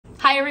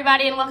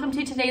everybody, and welcome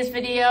to today's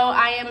video.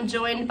 I am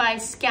joined by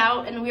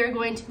Scout and we are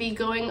going to be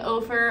going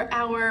over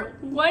our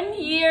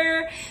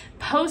 1-year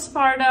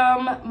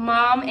postpartum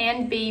mom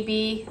and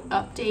baby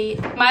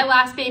update. My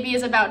last baby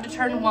is about to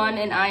turn 1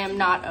 and I am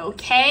not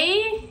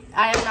okay.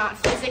 I am not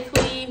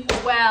physically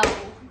well.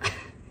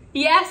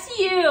 Yes,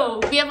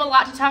 you! We have a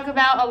lot to talk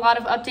about, a lot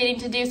of updating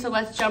to do, so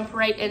let's jump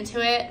right into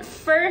it.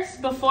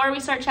 First, before we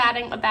start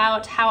chatting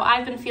about how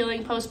I've been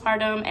feeling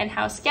postpartum and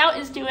how Scout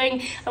is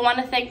doing, I want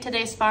to thank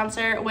today's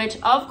sponsor, which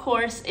of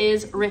course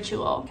is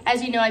Ritual.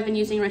 As you know, I've been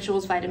using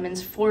Ritual's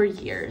vitamins for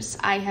years.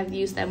 I have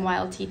used them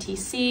while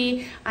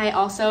TTC. I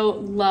also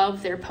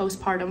love their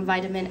postpartum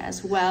vitamin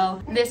as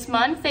well. This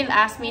month, they've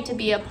asked me to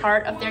be a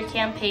part of their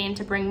campaign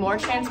to bring more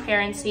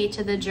transparency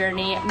to the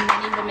journey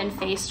many women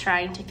face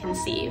trying to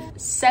conceive.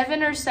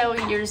 7 or so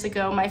years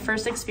ago, my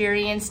first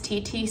experience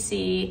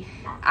TTC,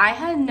 I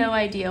had no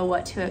idea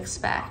what to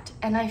expect.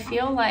 And I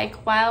feel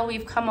like while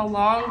we've come a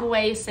long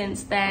way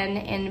since then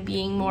in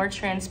being more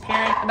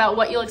transparent about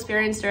what you'll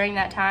experience during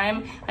that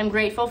time, I'm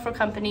grateful for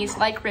companies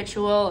like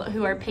Ritual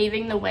who are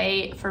paving the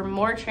way for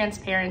more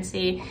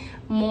transparency,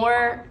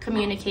 more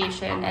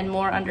communication, and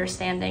more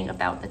understanding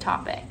about the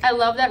topic. I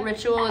love that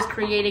Ritual is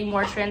creating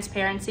more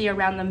transparency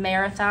around the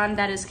marathon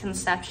that is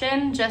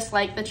conception, just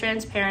like the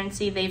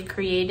transparency they've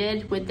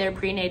created with their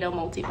prenatal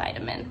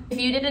multivitamin. If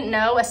you didn't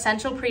know,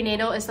 Essential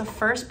Prenatal is the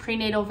first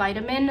prenatal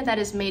vitamin that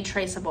is made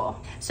traceable.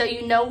 So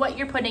you know what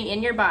you're putting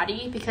in your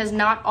body because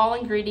not all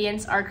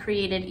ingredients are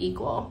created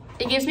equal.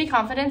 It gives me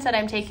confidence that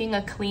I'm taking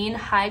a clean,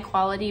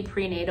 high-quality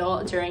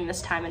prenatal during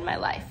this time in my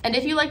life. And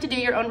if you like to do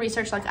your own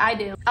research like I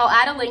do, I'll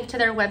add a link to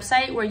their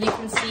website where you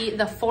can see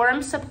the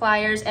forms,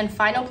 suppliers, and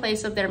final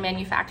place of their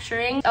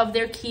manufacturing of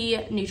their key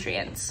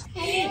nutrients.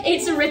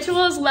 It's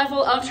Ritual's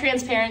level of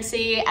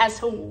transparency as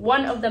to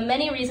one of the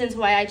many reasons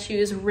why I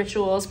choose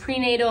Ritual's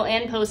prenatal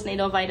and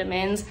postnatal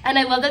vitamins, and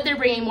I love that they're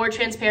bringing more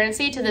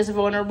transparency to this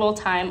vulnerable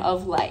time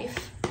of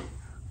life.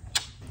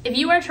 If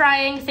you are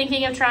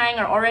thinking of trying,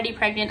 or already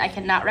pregnant, I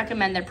cannot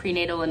recommend their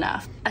prenatal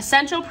enough.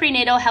 Essential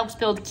Prenatal helps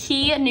build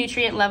key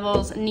nutrient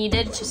levels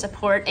needed to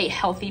support a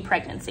healthy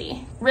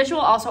pregnancy. Ritual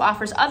also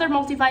offers other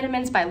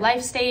multivitamins by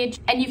life stage,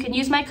 and you can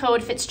use my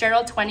code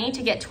Fitzgerald20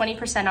 to get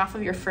 20% off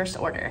of your first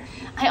order.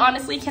 I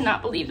honestly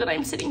cannot believe that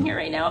I'm sitting here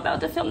right now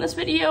about to film this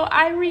video.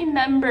 I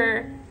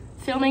remember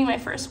filming my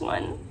first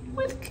one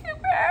with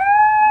Cooper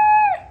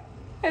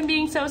and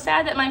being so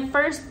sad that my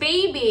first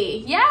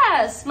baby,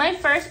 yes, my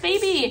first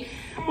baby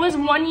was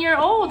 1 year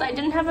old. I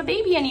didn't have a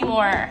baby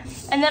anymore.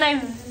 And then I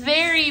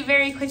very,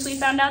 very quickly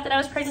found out that I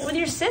was pregnant with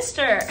your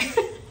sister.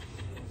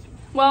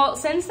 Well,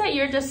 since that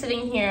you're just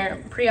sitting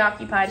here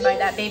preoccupied by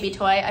that baby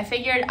toy, I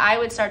figured I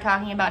would start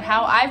talking about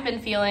how I've been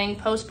feeling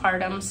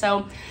postpartum.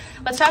 So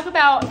let's talk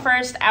about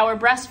first our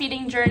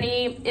breastfeeding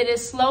journey. It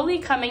is slowly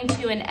coming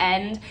to an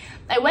end.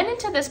 I went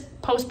into this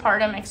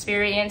postpartum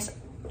experience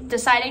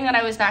deciding that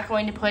I was not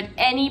going to put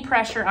any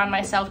pressure on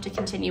myself to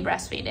continue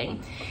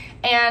breastfeeding.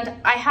 And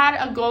I had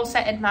a goal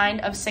set in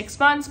mind of 6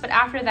 months, but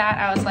after that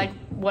I was like,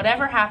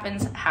 whatever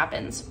happens,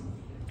 happens.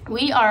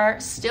 We are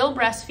still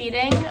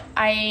breastfeeding.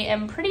 I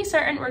am pretty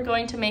certain we're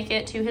going to make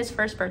it to his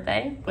first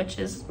birthday, which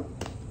is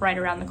right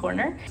around the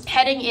corner.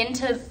 Heading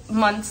into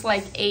months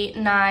like 8,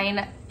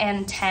 9,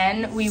 and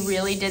 10, we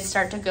really did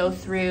start to go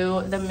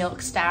through the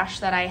milk stash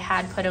that I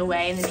had put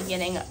away in the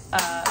beginning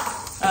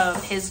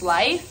of his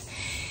life.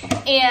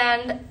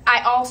 And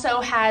I also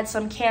had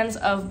some cans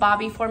of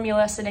Bobby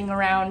formula sitting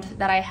around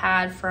that I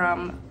had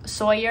from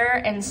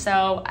Sawyer, and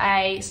so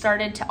I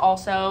started to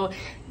also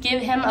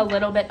give him a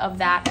little bit of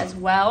that as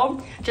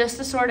well, just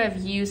to sort of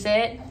use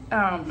it.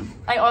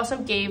 I also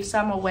gave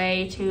some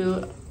away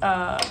to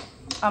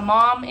a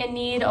mom in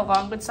need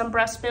along with some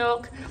breast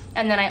milk,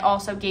 and then I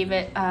also gave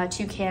it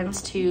 2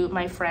 cans to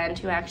my friend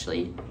who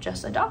actually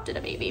just adopted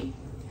a baby.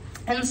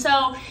 And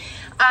so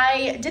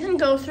I didn't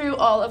go through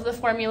all of the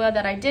formula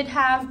that I did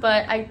have,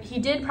 but he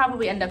did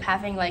probably end up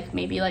having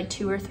maybe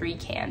 2 or 3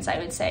 cans, I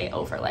would say,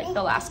 over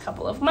the last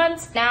couple of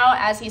months. Now,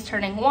 as he's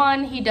turning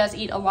 1, he does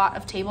eat a lot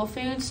of table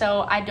food,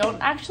 so I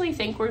don't actually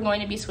think we're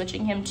going to be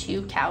switching him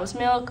to cow's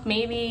milk.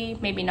 Maybe,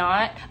 maybe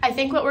not. I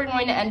think what we're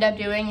going to end up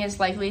doing is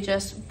likely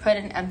just put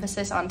an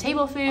emphasis on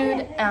table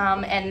food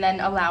and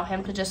then allow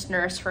him to just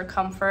nurse for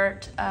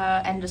comfort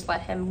and just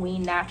let him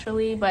wean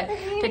naturally. But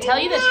to tell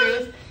you the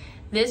truth,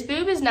 this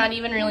boob is not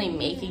even really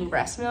making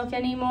breast milk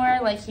anymore.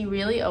 He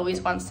really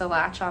always wants to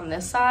latch on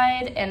this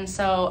side. And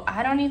so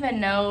I don't even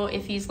know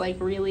if he's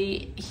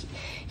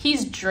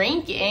he's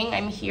drinking.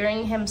 I'm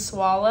hearing him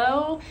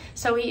swallow.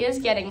 So he is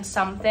getting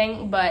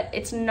something, but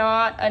it's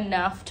not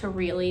enough to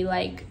really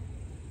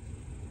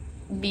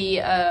be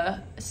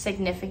a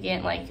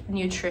significant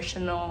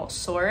nutritional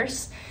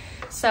source.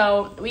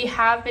 So we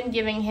have been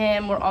giving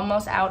him, we're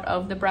almost out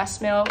of the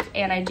breast milk,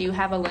 and I do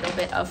have a little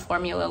bit of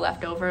formula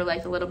left over, a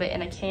little bit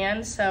in a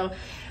can. So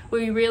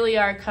we really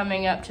are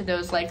coming up to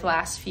those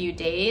last few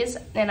days,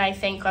 and I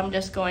think I'm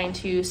just going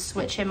to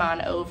switch him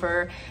on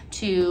over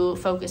to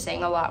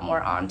focusing a lot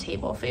more on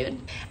table food.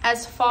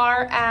 As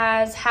far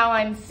as how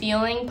I'm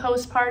feeling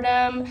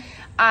postpartum,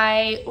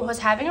 I was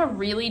having a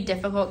really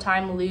difficult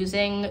time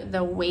losing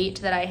the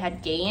weight that I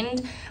had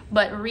gained,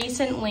 but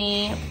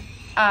recently,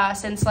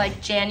 since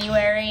like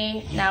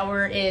January, now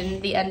we're in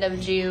the end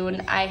of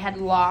June, I had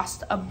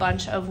lost a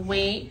bunch of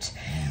weight,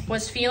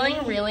 was feeling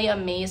really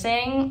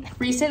amazing.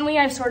 Recently,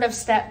 I've sort of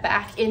stepped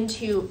back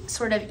into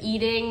sort of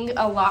eating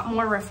a lot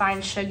more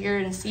refined sugar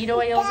and seed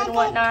oils and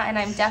whatnot, and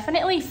I'm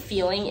definitely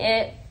feeling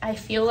it. I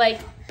feel like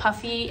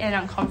puffy and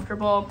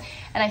uncomfortable,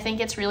 and I think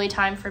it's really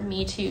time for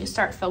me to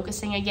start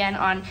focusing again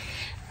on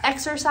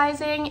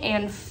exercising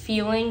and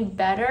feeling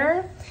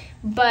better.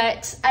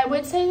 But I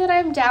would say that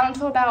I'm down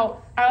to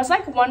about, I was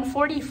like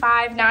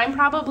 145, now I'm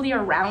probably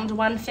around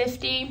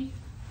 150.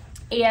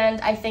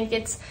 And I think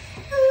it's,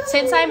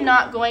 since I'm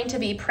not going to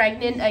be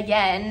pregnant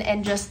again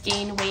and just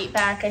gain weight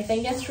back, I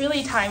think it's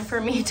really time for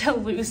me to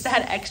lose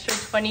that extra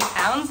 20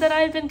 pounds that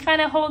I've been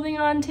kind of holding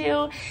on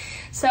to.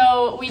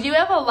 So we do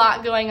have a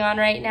lot going on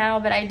right now,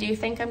 but I do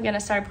think I'm gonna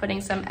start putting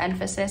some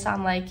emphasis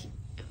on like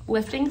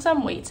lifting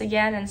some weights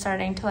again and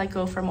starting to like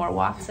go for more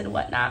walks and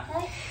whatnot.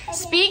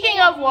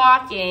 Speaking of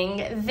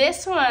walking,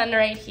 this one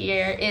right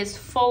here is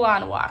full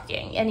on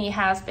walking, and he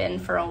has been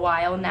for a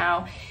while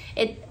now.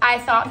 I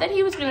thought that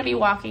he was gonna be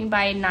walking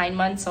by 9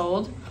 months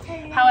old.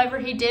 However,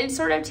 he did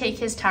sort of take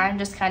his time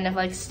just kind of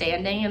like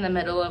standing in the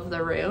middle of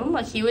the room.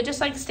 Like he would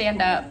just like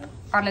stand up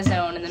on his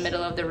own in the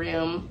middle of the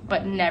room,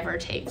 but never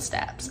take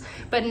steps.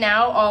 But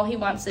now all he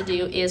wants to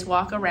do is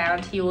walk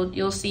around.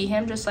 You'll see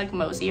him just like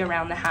mosey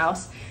around the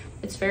house.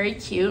 It's very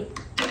cute.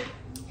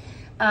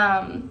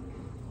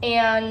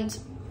 And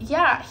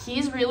yeah,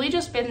 he's really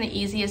just been the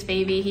easiest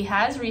baby. He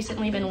has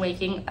recently been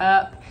waking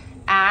up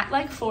at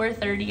like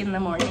 4:30 in the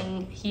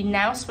morning. He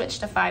now switched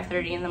to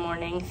 5:30 in the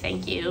morning.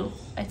 Thank you.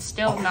 It's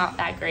still not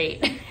that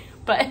great,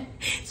 but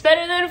it's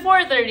better than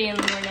 4:30 in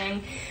the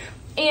morning.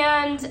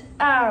 And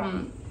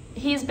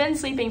he's been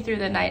sleeping through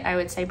the night, I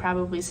would say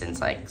probably since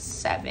like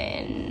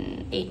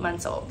 7-8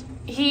 months old.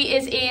 He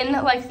is in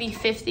like the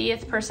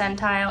 50th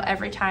percentile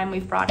every time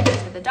we've brought him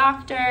to the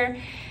doctor.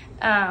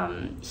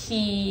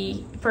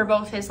 For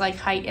both his like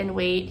height and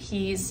weight,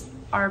 he's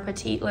our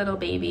petite little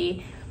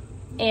baby,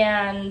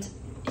 and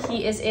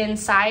he is in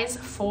size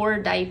 4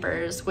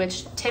 diapers,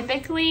 which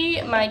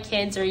typically my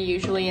kids are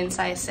usually in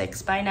size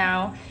 6 by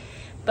now.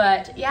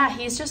 But yeah,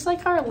 he's just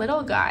like our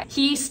little guy.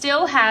 He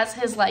still has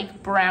his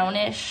like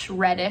brownish,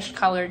 reddish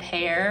colored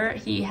hair.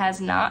 He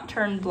has not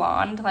turned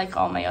blonde like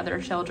all my other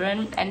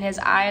children, and his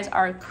eyes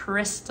are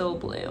crystal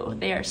blue.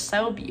 They are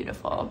so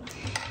beautiful.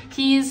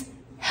 He's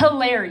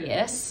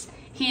hilarious.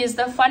 He is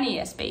the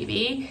funniest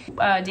baby.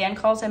 Dan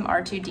calls him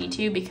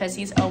R2-D2 because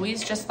he's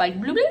always just like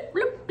bloop, bloop,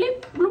 bloop,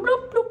 bloop, bloop,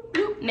 bloop, bloop,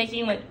 bloop,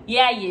 making like,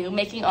 yeah,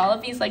 making all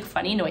of these like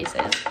funny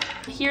noises.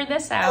 Hear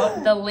this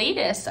out, the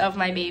latest of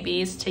my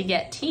babies to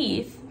get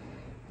teeth.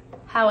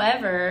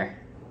 However,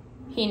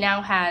 he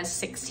now has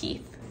 6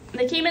 teeth.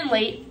 They came in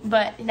late,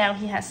 but now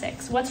he has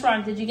 6. What's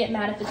wrong? Did you get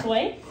mad at the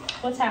toy?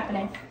 What's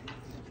happening?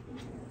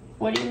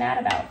 What are you mad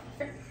about?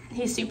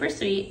 He's super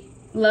sweet,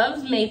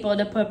 loves Maple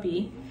the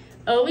puppy,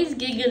 always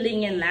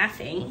giggling and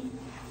laughing.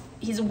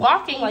 He's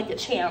walking like a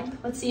champ.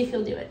 Let's see if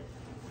he'll do it.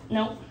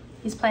 Nope.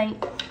 He's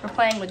playing, we're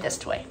playing with this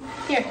toy.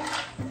 Here,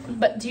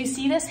 but do you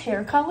see this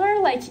hair color?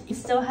 Like, he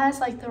still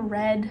has like the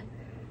red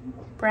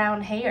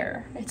brown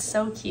hair. It's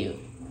so cute.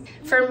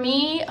 For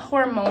me,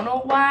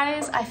 hormonal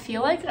wise, I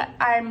feel like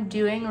I'm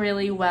doing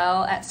really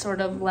well at sort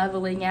of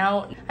leveling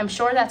out. I'm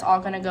sure that's all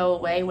gonna go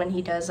away when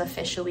he does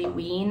officially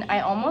wean.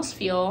 I almost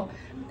feel,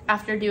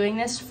 after doing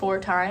this 4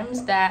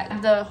 times,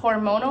 that the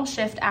hormonal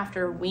shift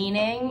after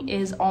weaning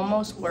is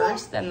almost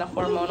worse than the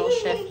hormonal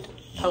shift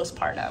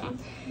postpartum.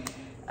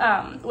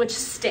 Which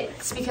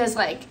stinks, because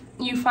like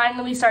you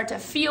finally start to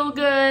feel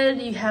good,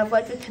 you have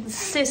like a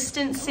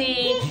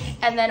consistency,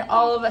 and then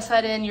all of a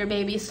sudden your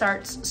baby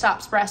stops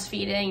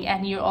breastfeeding,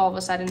 and you all of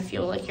a sudden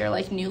feel like you're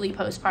like newly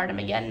postpartum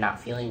again, not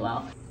feeling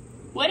well.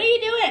 What are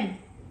you doing?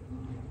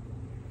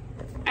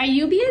 Are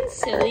you being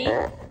silly?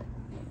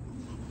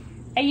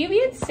 Are you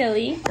being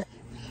silly?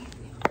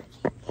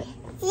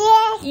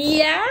 Yeah.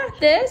 Yeah,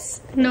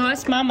 this? No,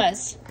 it's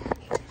Mama's.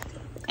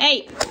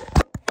 Hey.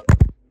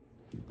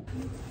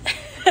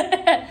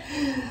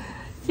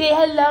 Say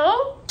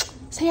hello.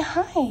 Say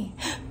hi.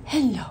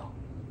 Hello.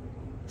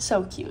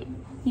 So cute.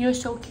 You're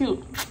so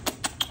cute.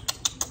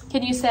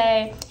 Can you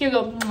say, here we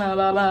go. La,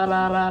 la, la,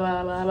 la, la,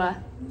 la, la, la.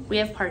 We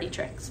have party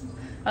tricks.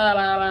 La,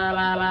 la, la,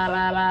 la, la,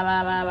 la, la,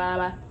 la, la,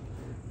 la.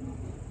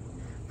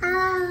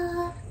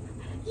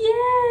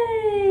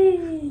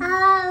 Yay.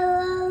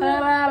 La,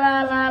 la,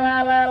 la, la,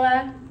 la, la, la.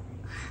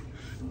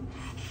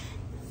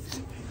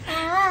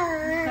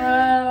 La,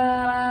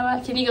 la, la, la.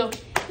 Can you go,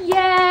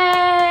 yay?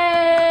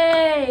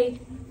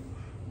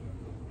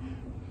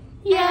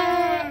 Yay!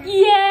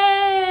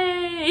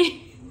 Yay!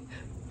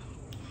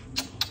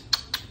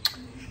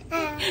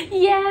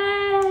 Yay!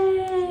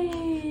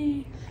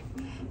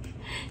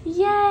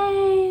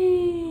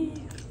 Yay!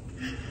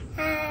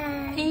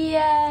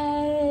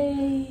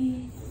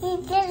 Yay!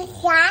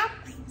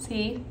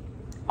 See?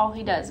 All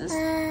he does is...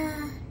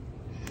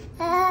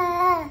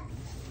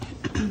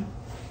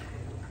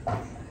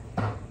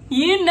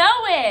 You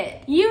know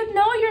it. You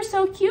know you're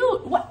so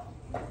cute. What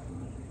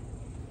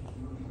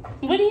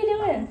are you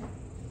doing?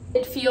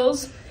 It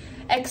feels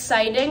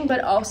exciting,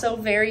 but also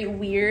very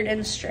weird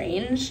and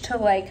strange to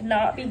like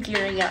not be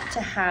gearing up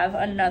to have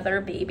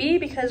another baby,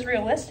 because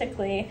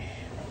realistically,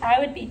 I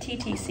would be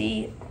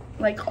TTC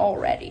like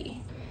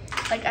already.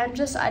 Like I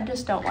just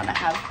don't want to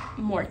have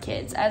more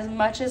kids. As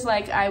much as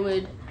like I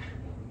would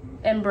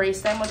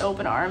embrace them with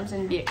open arms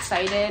and be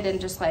excited and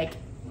just like,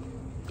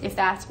 if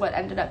that's what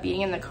ended up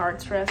being in the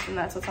cards for us, and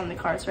that's what's on the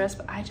cards for us,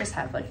 but I just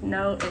have like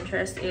no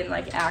interest in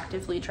like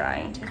actively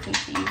trying to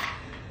conceive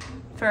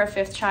for a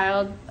 5th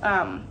child.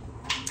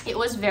 It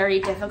was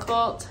very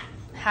difficult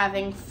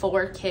having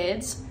 4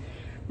 kids,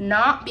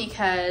 not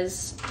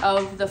because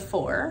of the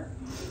 4,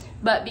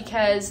 but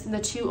because the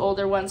 2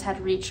 older ones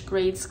had reached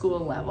grade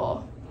school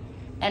level.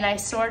 And I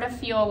sort of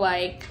feel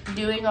like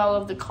doing all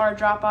of the car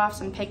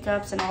drop-offs and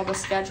pickups and all the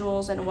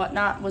schedules and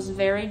whatnot was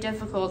very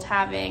difficult,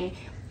 having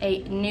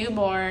a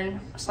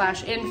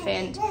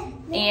newborn/infant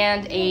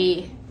and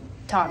a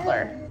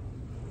toddler.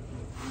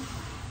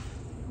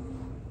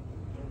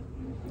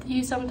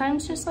 You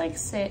sometimes just like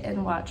sit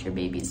and watch your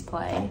babies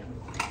play.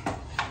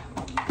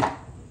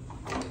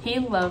 He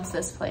loves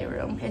this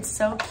playroom. It's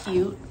so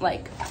cute.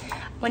 Like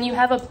when you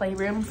have a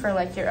playroom for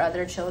like your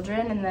other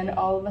children, and then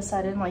all of a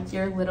sudden like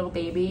your little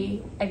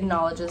baby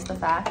acknowledges the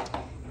fact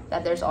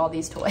that there's all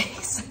these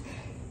toys.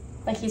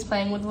 Like he's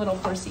playing with the little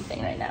horsey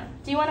thing right now.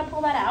 Do you want to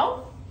pull that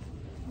out?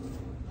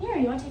 Here,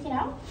 you want to take it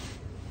out?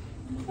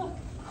 Look.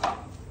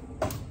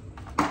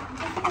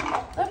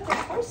 Look,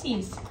 there's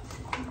horsies.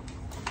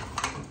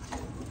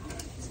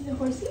 See the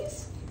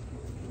horsies?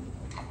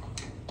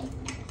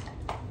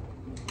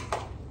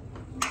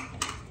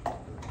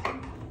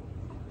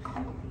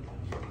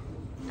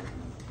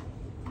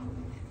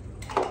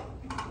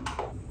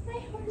 Hi,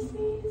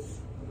 horsies.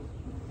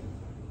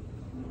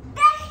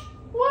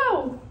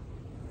 Whoa!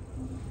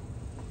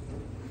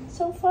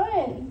 So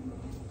fun.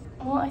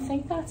 Well, I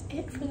think that's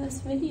it for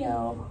this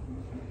video.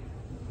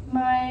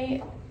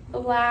 My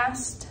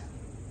last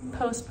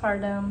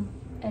postpartum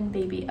and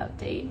baby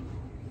update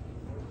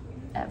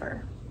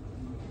ever.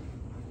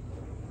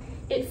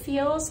 It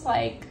feels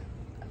like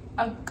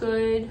a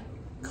good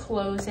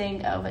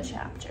closing of a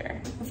chapter.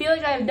 I feel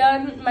like I've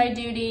done my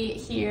duty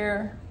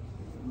here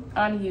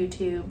on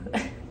YouTube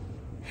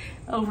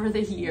over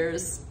the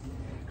years.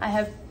 I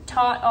have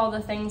taught all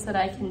the things that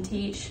I can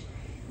teach.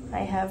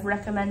 I have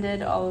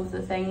recommended all of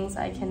the things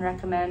I can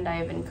recommend. I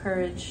have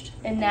encouraged.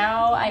 And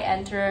now I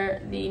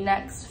enter the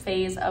next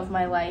phase of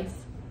my life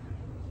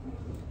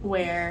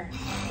where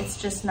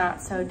it's just not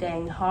so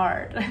dang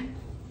hard.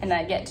 And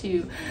I get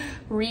to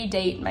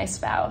redate my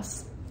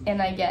spouse,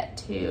 and I get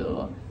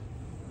to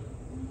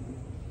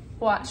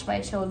watch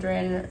my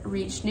children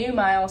reach new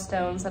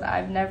milestones that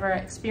I've never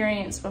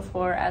experienced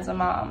before as a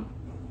mom.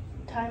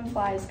 Time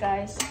flies,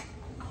 guys.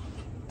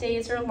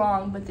 Days are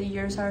long, but the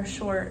years are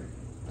short.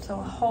 So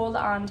hold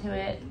on to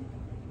it.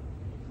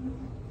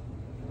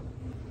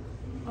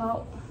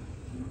 Well,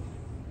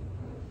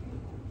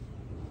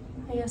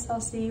 I guess I'll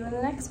see you in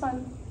the next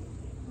one.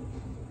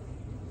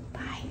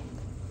 Bye.